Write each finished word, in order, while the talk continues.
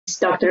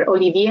Dr.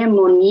 Olivier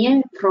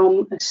Monnier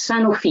from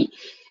Sanofi.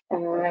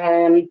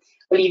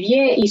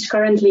 Olivier is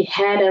currently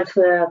head of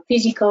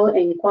physical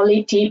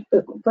quality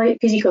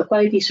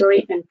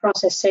and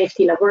process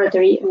safety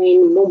laboratory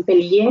in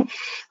Montpellier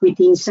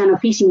within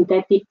Sanofi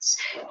Synthetics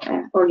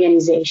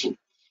organization.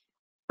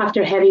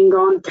 After having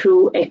gone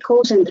through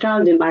École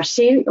Centrale de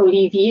Marseille,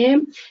 Olivier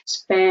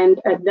spent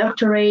a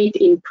doctorate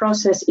in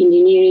process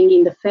engineering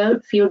in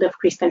the field of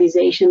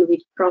crystallization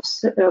with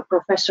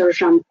Professor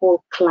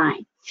Jean-Paul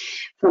Klein.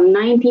 From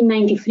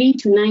 1993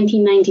 to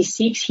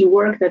 1996, he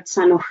worked at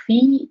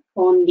Sanofi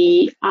on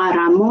the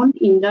Aramon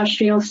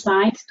industrial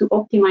site to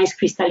optimize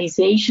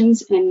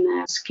crystallizations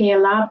and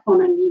scale up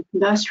on an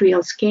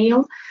industrial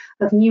scale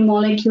of new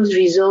molecules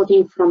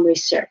resulting from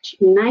research.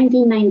 In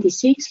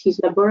 1996, his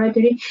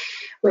laboratory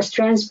was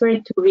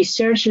transferred to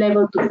research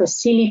level to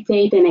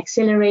facilitate and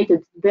accelerate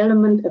the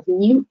development of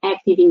new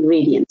active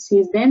ingredients.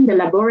 Since then, the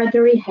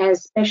laboratory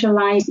has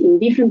specialized in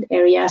different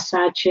areas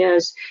such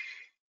as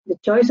the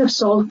choice of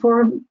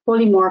sulfur,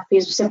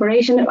 polymorphism,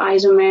 separation of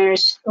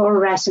isomers or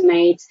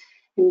racemates,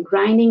 and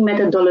grinding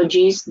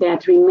methodologies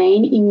that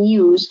remain in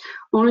use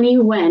only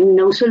when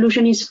no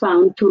solution is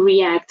found to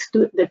react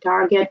to the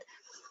target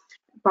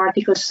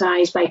particle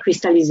size by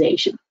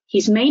crystallization.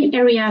 His main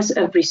areas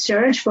of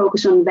research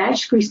focus on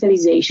batch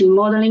crystallization,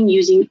 modeling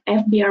using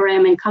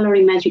FBRM and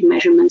colorimetric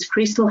measurements,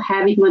 crystal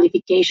habit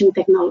modification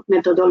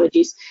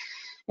methodologies,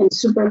 and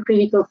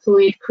supercritical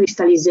fluid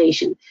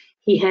crystallization.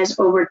 He has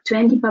over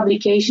 20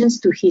 publications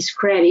to his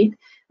credit,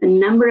 a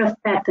number of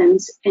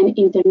patents, and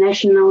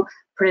international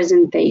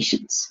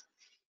presentations.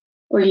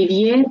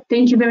 Olivier,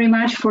 thank you very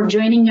much for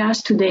joining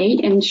us today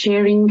and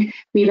sharing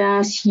with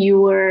us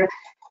your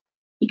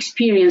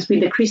experience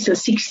with the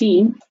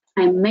Crystal16.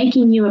 I'm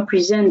making you a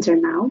presenter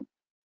now.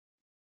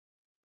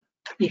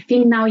 I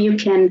think now you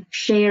can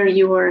share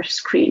your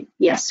screen.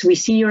 Yes, we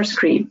see your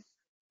screen.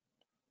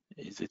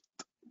 Is it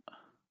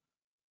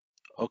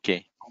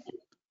okay?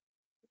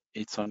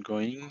 It's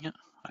ongoing,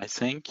 I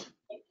think.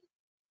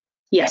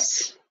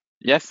 Yes.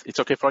 Yes, it's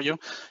okay for you.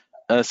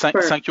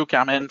 Thank you,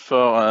 Carmen,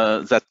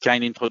 for that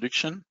kind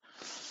introduction.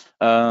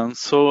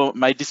 So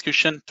my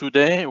discussion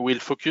today will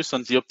focus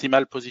on the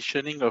optimal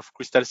positioning of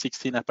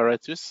Crystal16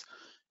 apparatus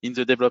in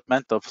the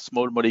development of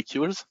small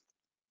molecules.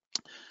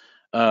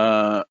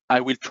 I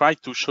will try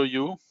to show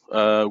you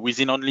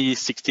within only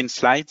 16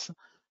 slides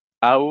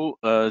how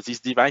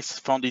this device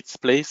found its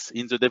place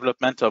in the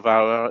development of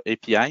our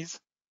APIs.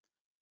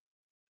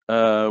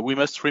 We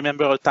must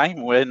remember a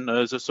time when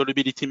the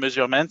solubility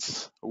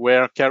measurements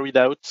were carried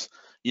out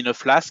in a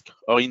flask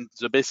or in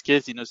the best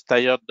case in a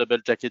styrene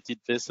double-jacketed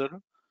vessel.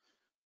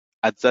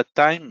 At that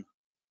time,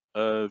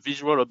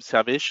 visual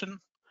observation,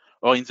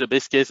 or in the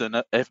best case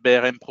an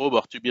FBRM probe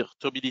or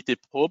turbidity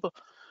probe,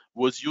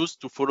 was used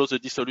to follow the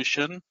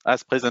dissolution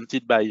as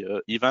presented by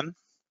Ivan.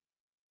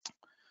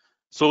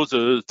 So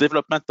the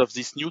development of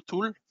this new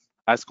tool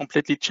has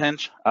completely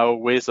changed our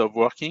ways of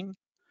working.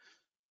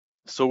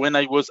 So when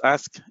I was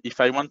asked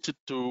if I wanted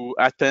to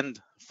attend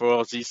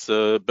for this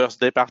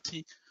birthday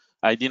party,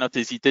 I did not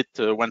hesitate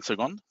 1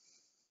 second.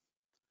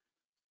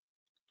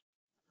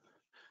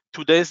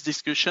 Today's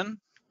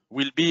discussion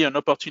will be an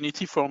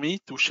opportunity for me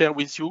to share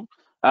with you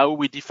how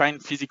we define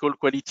physical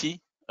quality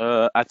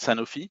at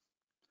Sanofi.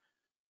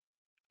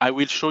 I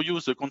will show you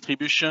the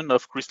contribution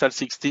of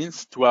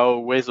Crystal16 to our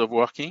ways of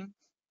working.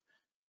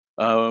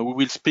 We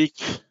will speak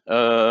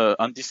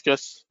and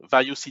discuss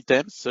various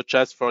items, such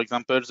as, for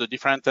example, the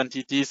different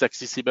entities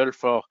accessible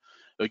for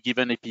a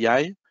given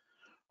API,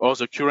 or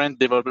the current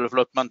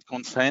development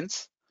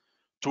constraints,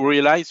 to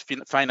realize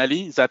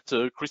finally that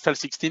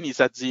Crystal16 is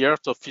at the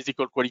heart of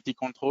physical quality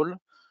control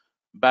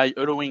by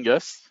allowing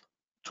us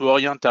to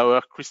orient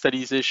our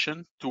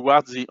crystallization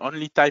towards the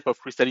only type of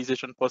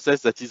crystallization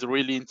process that is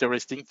really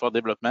interesting for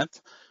development,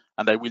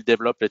 and I will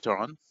develop later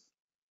on.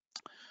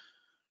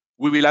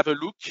 We will have a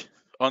look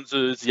on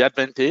the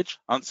advantage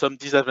and some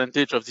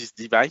disadvantage of this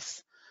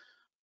device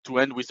to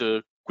end with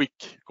a quick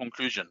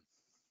conclusion.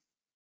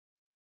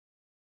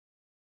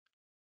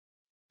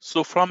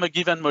 So from a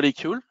given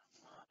molecule,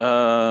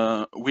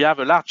 we have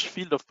a large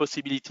field of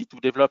possibility to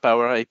develop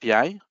our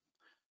API,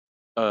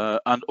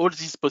 and all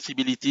these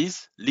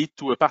possibilities lead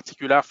to a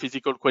particular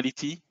physical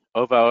quality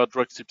of our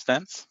drug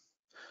substance.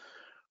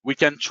 We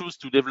can choose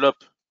to develop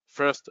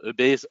first a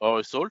base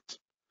or a salt,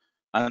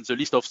 and the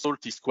list of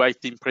salt is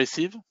quite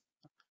impressive.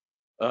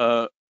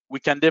 We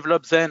can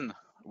develop then,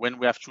 when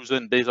we have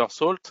chosen base or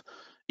salt,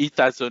 it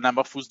as an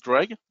amorphous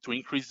drug to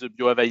increase the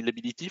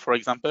bioavailability, for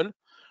example,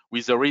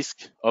 with the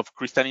risk of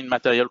crystalline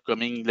material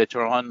coming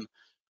later on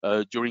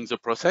during the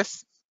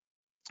process.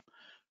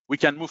 We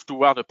can move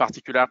toward a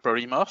particular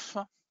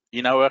polymorph.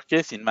 In our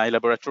case, in my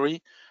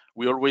laboratory,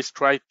 we always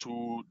try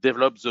to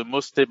develop the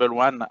most stable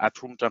one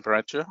at room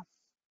temperature.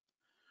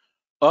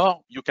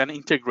 Or you can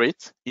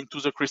integrate into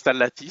the crystal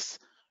lattice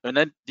an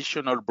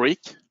additional brick,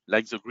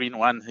 like the green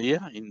one here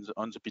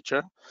on the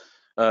picture.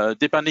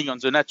 Depending on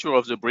the nature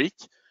of the brick,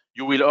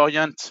 you will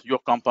orient your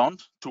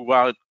compound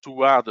toward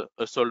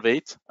a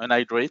solvate, an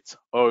hydrate,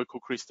 or a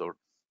co-crystal.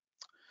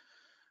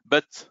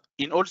 But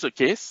in all the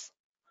cases,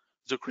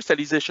 the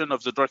crystallization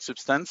of the drug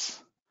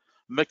substance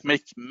must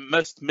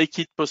make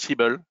it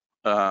possible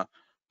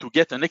to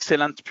get an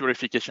excellent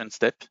purification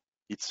step.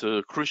 It's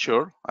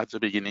crucial at the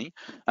beginning,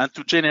 and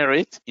to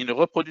generate in a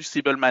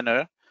reproducible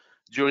manner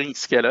during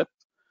scale-up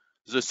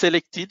the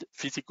selected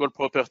physical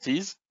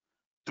properties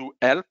to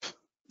help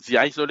the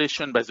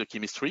isolation by the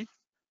chemistry,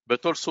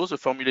 but also the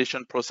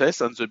formulation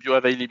process and the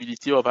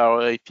bioavailability of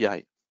our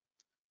API.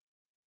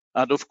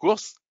 And of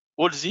course,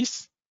 all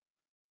this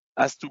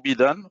has to be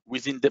done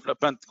within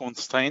development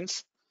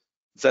constraints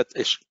that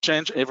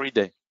change every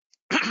day.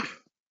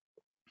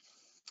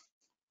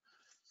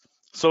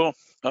 So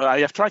I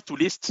have tried to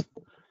list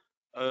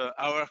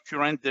our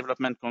current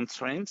development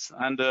constraints,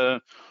 and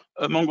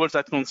among all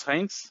that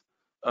constraints,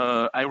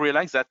 I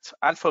realized that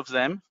half of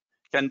them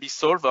can be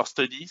solved or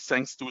studied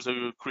thanks to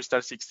the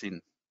Crystal16.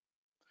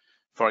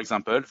 For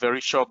example,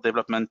 very short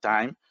development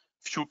time,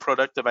 few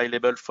products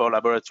available for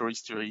laboratory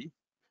study,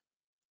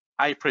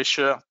 high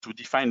pressure to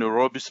define a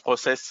robust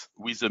process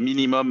with a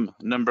minimum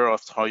number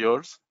of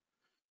trials,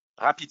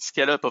 rapid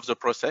scale-up of the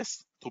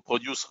process to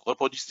produce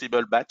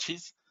reproducible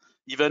batches,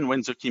 even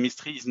when the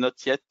chemistry is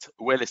not yet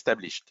well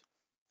established.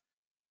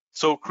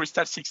 So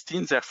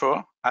Crystal16,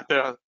 therefore,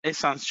 appears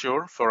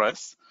essential for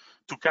us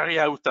to carry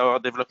out our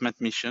development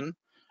mission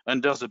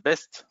under the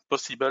best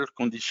possible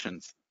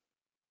conditions.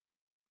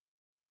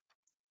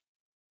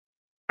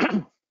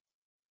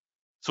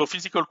 So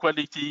physical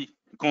quality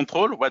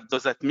control, what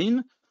does that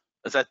mean?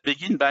 That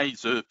begins by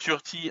the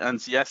purity and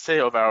the assay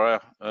of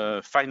our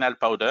final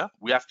powder.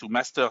 We have to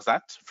master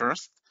that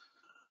first,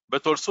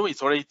 but also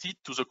it's related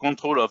to the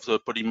control of the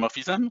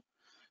polymorphism,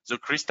 the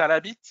crystal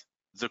habit,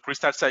 the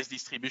crystal size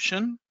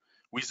distribution,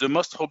 with the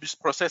most robust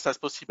process as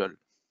possible.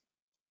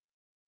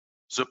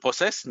 The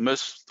process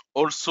must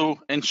also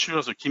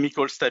ensure the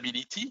chemical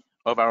stability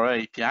of our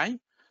API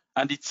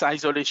and its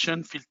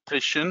isolation,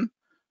 filtration,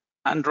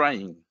 and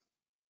drying.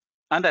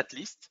 And at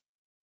least,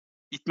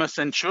 it must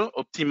ensure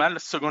optimal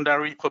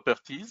secondary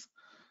properties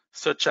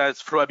such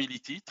as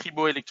flowability,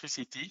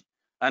 triboelectricity,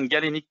 and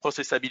galenic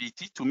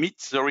processability to meet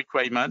the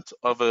requirement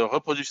of a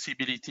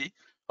reproducibility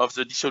of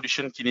the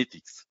dissolution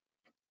kinetics.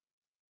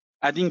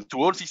 Adding to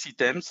all these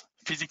items,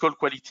 physical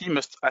quality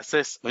must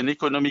assess an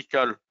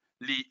economically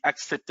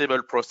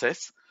acceptable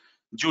process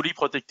duly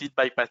protected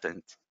by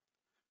patent.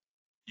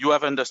 You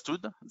have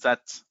understood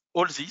that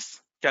all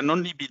this can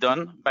only be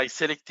done by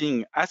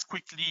selecting as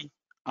quickly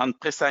and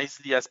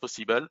precisely as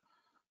possible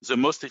the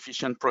most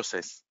efficient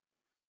process.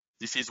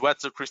 This is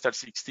what the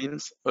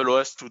Crystal16s allow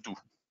us to do.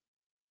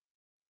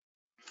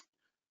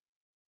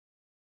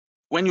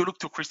 When you look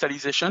to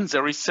crystallization,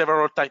 there is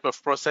several types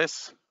of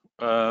process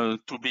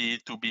to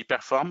be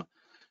performed,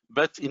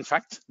 but in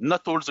fact,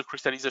 not all the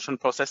crystallization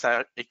processes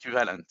are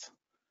equivalent.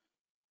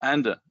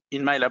 And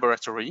in my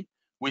laboratory,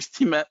 we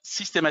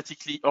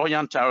systematically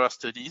orient our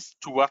studies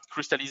toward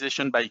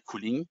crystallization by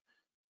cooling,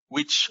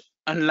 which,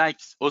 unlike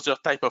other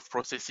types of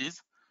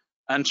processes,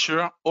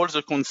 ensure all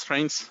the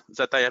constraints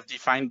that I have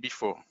defined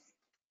before.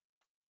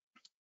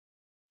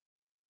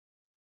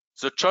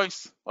 The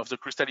choice of the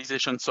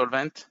crystallization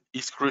solvent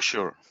is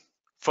crucial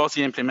for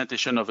the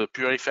implementation of a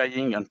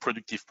purifying and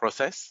productive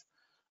process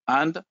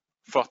and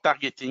for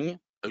targeting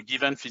a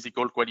given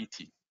physical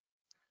quality.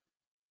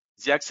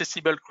 The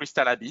accessible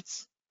crystal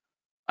habits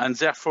and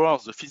therefore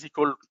the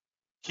physical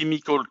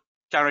chemical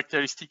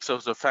characteristics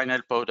of the final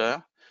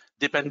powder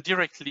depend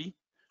directly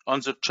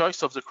on the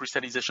choice of the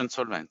crystallization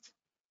solvent.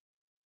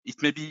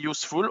 It may be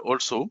useful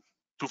also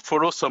to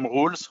follow some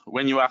rules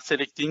when you are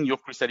selecting your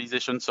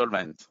crystallization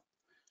solvent.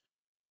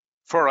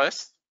 For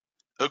us,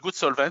 a good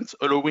solvent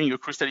allowing a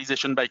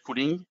crystallization by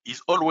cooling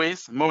is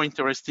always more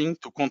interesting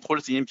to control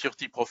the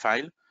impurity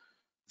profile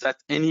than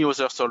any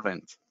other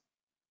solvent.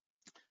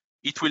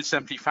 It will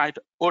simplify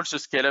all the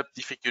scale-up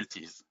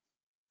difficulties.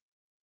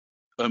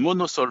 A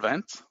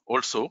monosolvent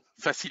also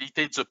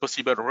facilitates the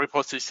possible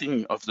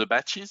reprocessing of the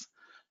batches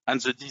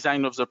and the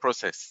design of the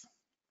process.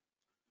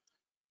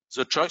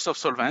 The choice of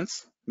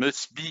solvents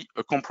must be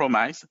a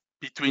compromise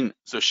between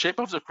the shape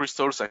of the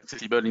crystals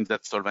accessible in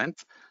that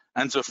solvent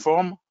and the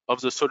form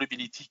of the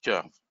solubility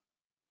curve.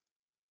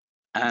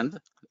 And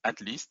at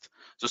least,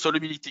 the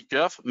solubility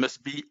curve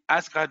must be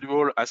as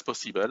gradual as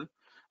possible,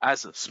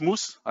 as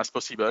smooth as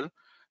possible,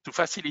 to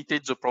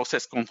facilitate the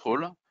process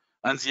control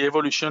and the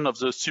evolution of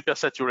the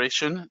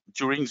supersaturation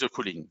during the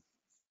cooling.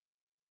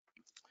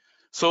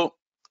 So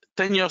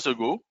 10 years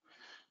ago,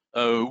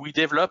 we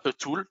developed a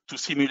tool to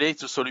simulate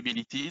the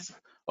solubilities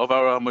of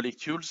our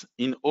molecules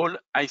in all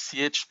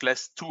ICH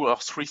class 2 or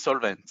 3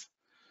 solvents.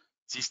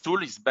 This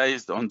tool is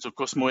based on the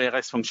Cosmo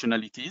RS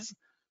functionalities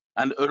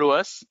and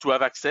allows us to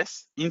have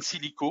access in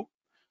silico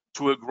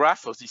to a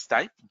graph of this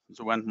type,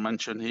 the one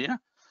mentioned here,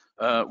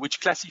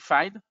 which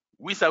classified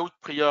without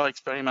prior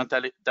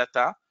experimental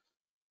data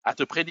at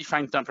a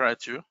predefined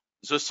temperature,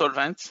 the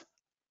solvents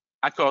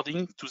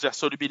according to their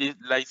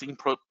solubilizing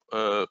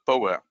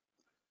power.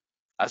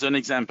 As an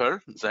example,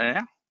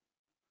 there,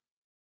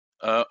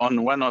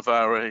 on one of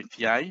our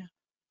API,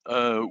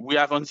 we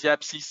have on the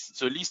axis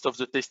the list of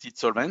the tested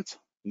solvents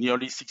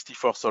nearly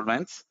 64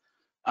 solvents,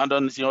 and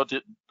on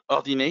the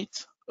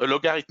ordinate, a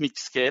logarithmic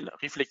scale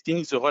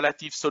reflecting the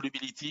relative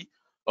solubility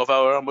of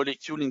our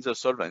molecule in the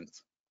solvent.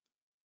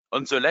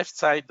 On the left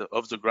side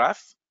of the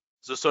graph,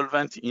 the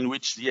solvent in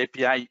which the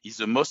API is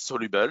the most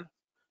soluble,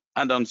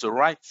 and on the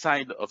right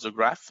side of the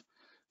graph,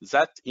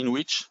 that in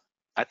which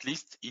at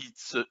least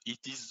it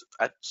is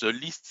at the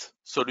least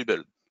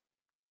soluble.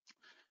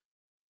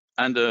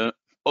 And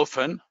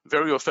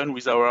very often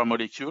with our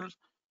molecules,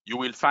 you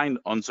will find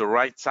on the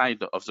right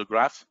side of the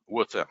graph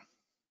water.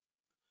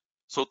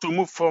 So to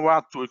move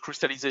forward to a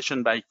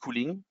crystallization by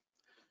cooling,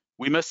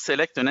 we must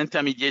select an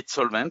intermediate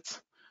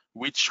solvent,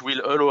 which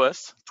will allow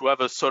us to have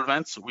a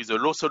solvent with a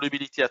low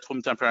solubility at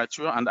room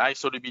temperature and high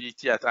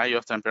solubility at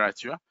higher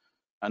temperature,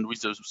 and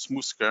with a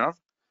smooth curve.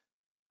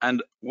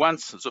 And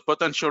once the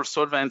potential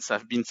solvents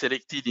have been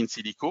selected in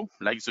silico,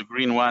 like the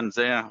green one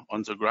there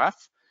on the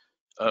graph,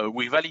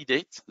 we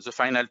validate the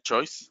final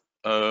choice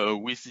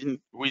with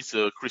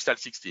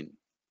Crystal16.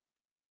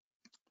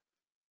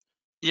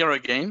 Here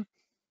again,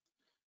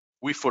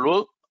 we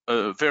follow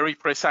a very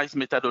precise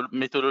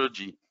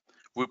methodology.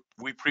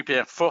 We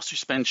prepare 4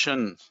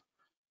 suspensions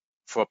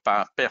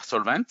per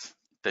solvent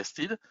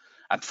tested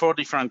at 4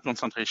 different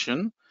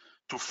concentrations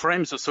to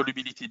frame the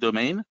solubility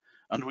domain,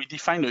 and we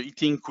define a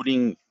heating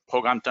cooling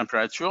program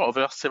temperature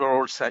over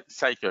several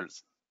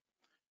cycles.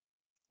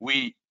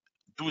 We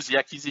do the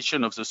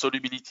acquisition of the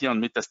solubility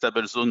on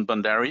metastable zone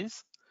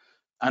boundaries,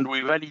 and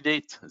we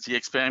validate the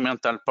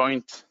experimental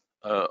point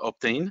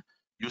obtained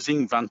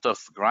using Van 't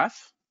Hoff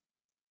graph.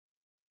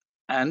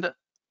 And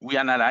we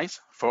analyze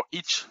for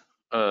each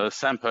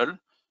sample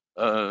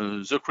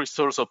the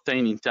crystals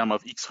obtained in terms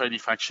of X-ray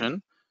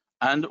diffraction,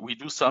 and we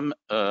do some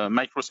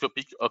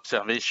microscopic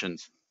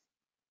observations.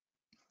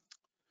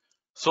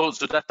 So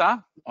the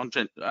data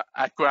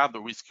acquired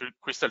with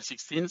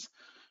Crystal16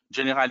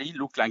 generally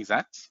look like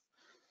that.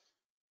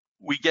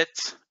 We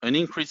get an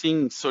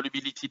increasing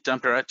solubility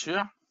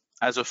temperature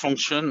as a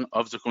function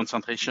of the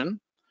concentration,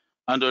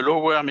 and a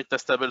lower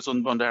metastable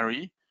zone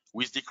boundary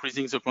with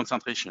decreasing the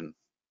concentration.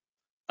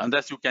 And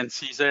as you can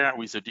see there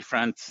with the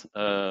different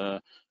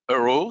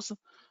arrows,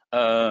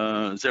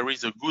 there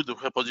is a good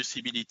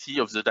reproducibility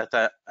of the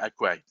data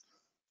acquired.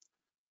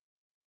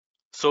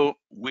 So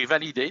we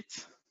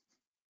validate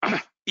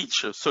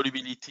each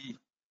solubility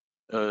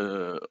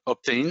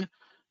obtained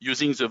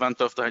using the Van 't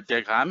Hoff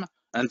diagram,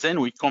 and then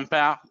we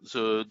compare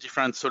the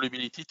different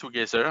solubility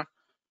together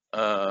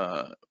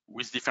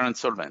with different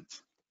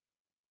solvents.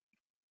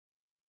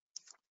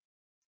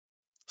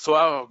 So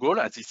our goal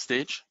at this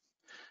stage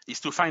is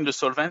to find a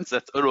solvent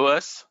that allow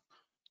us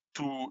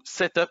to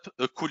set up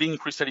a cooling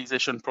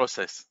crystallization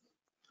process.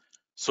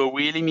 So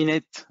we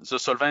eliminate the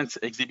solvents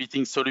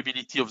exhibiting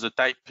solubility of the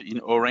type in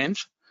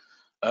orange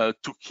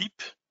to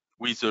keep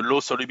with a low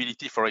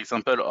solubility, for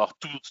example, or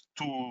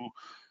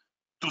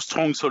too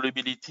strong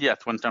solubility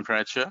at 1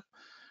 temperature.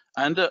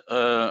 And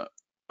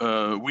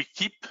we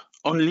keep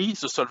only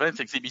the solvents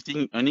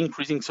exhibiting an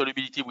increasing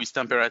solubility with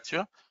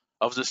temperature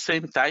of the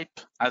same type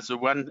as the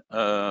one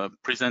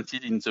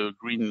presented in the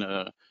green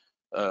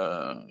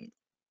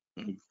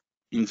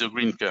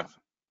curve.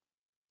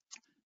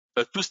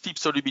 A too-steep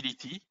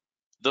solubility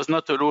does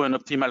not allow an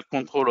optimal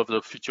control of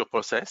the future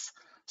process,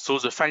 so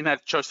the final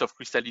choice of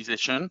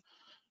crystallization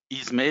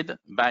is made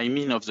by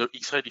means of the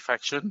X-ray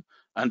diffraction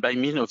and by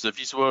means of the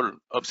visual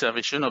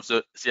observation of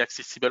the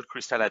accessible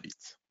crystal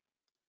habits.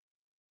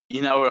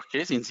 In our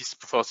case,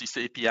 for this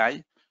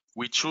API,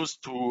 we choose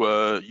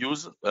to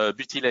use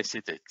butyl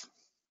acetate.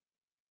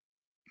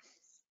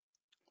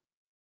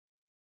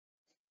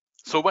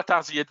 So what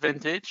are the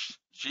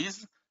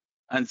advantages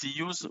and the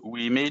use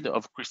we made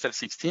of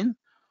Crystal16?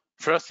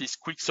 First is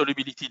quick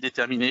solubility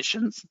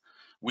determinations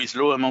with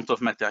low amount of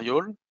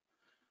material,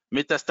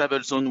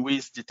 metastable zone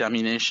width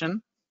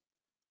determination.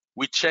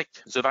 We check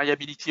the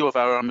variability of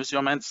our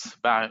measurements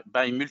by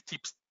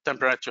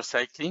multi-temperature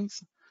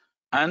cyclings,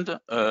 and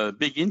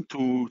begin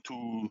to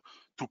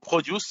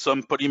produce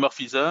some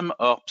polymorphism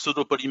or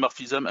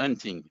pseudo-polymorphism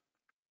hunting.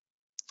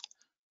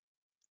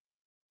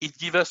 It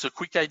gives us a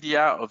quick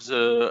idea of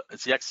the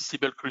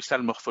accessible crystal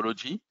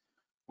morphology,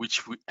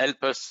 which will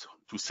help us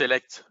to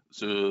select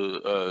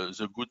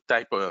the good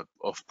type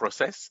of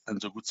process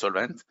and the good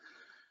solvent.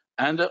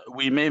 And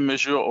we may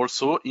measure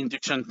also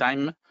induction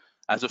time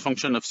as a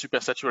function of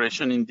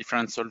supersaturation in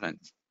different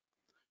solvents.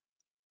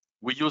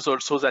 We use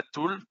also that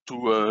tool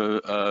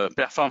to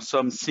perform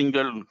some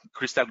single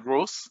crystal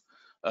growth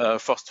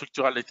for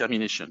structural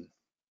determination.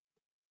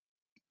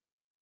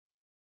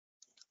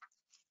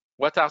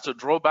 What are the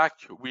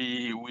drawbacks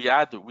we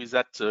had with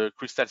that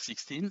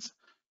Crystal16?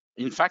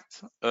 In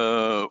fact,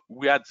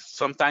 we had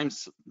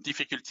sometimes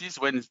difficulties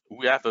when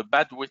we have a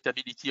bad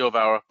wettability of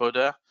our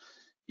powder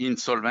in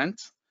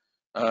solvent,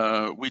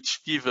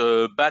 which give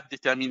a bad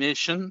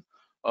determination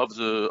of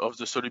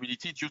the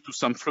solubility due to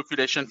some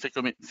flocculation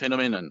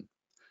phenomenon.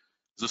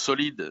 The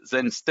solid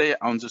then stay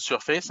on the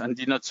surface and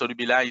did not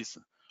solubilize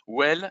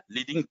well,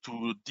 leading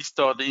to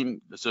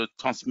distorting the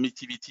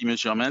transmittivity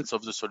measurements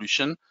of the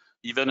solution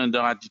even under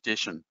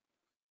agitation.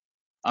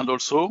 And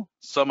also,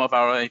 some of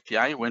our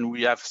API, when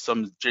we have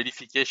some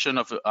gelification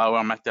of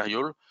our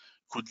material,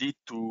 could lead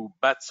to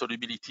bad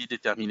solubility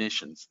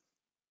determinations.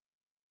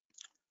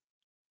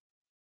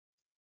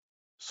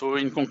 So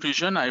in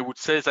conclusion, I would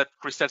say that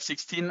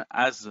Crystal16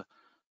 has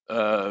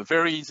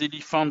very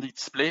easily found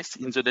its place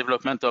in the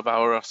development of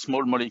our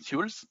small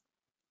molecules.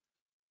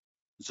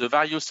 The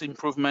various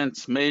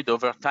improvements made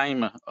over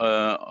time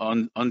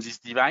on this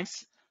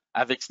device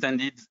have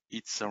extended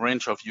its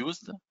range of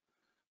use.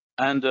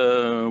 And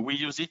we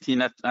use it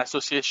in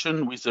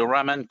association with the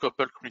Raman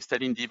coupled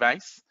crystalline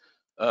device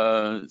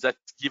that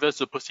give us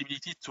the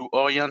possibility to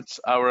orient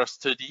our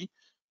study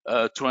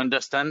to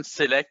understand,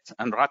 select,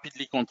 and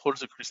rapidly control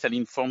the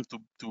crystalline form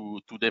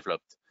to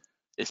develop,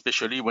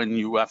 especially when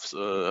you have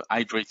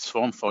hydrates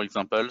form, for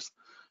example,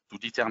 to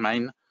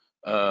determine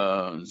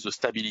the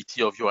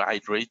stability of your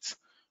hydrate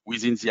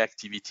within the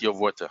activity of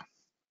water.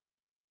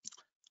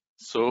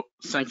 So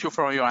thank you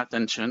for your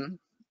attention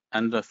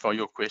and for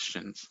your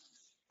questions.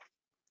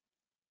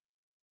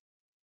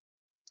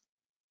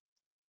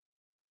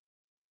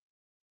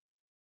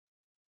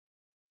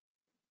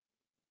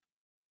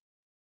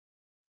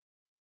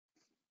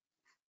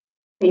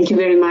 Thank you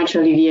very much,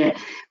 Olivier.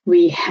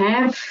 We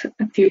have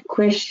a few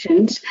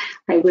questions.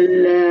 I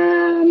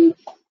will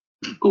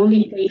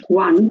only take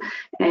one,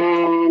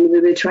 and we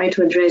will try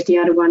to address the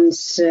other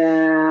ones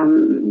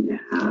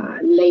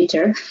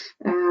later.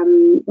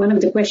 One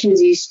of the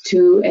questions is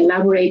to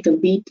elaborate a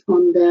bit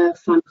on the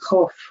Van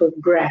Hoff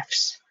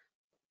graphs.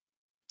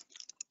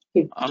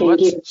 On what?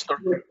 Which?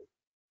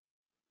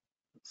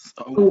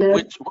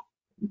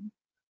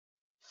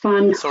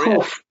 Van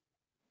Hoff.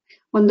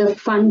 On the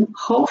Van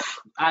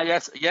Hoff. Ah,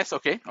 yes,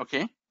 okay.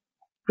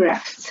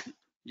 Graphs.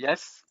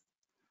 Yes,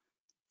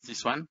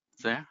 this one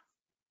there.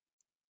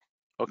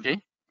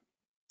 Okay.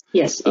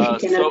 Yes, if you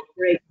can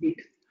elaborate it.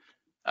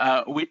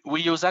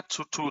 We use that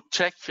to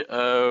check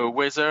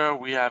whether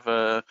we have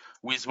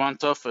with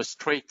one-off a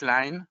straight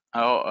line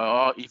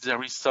or if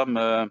there is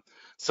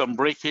some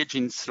breakage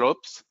in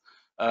slopes,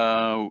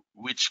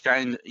 which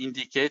kind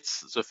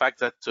indicates the fact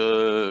that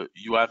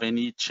you have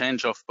any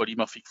change of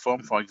polymorphic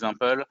form, for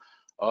example,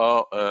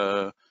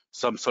 or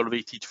some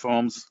solvated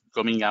forms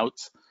coming out.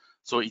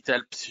 So it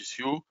helps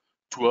you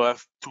to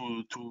have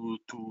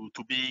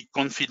to be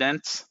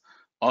confident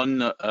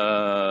on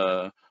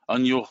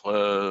your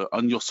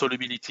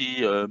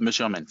solubility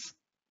measurements.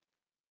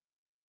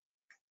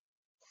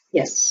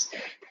 Yes.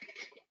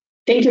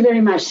 Thank you very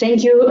much.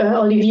 Thank you,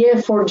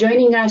 Olivier, for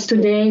joining us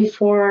today,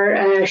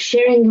 for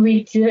sharing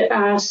with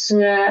us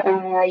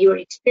your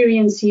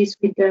experiences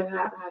with the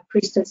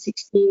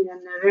Crystal16. And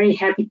I'm very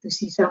happy to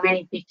see so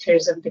many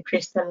pictures of the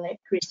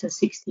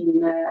Crystal16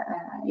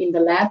 in the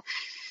lab.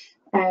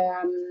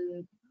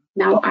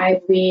 Now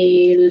I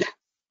will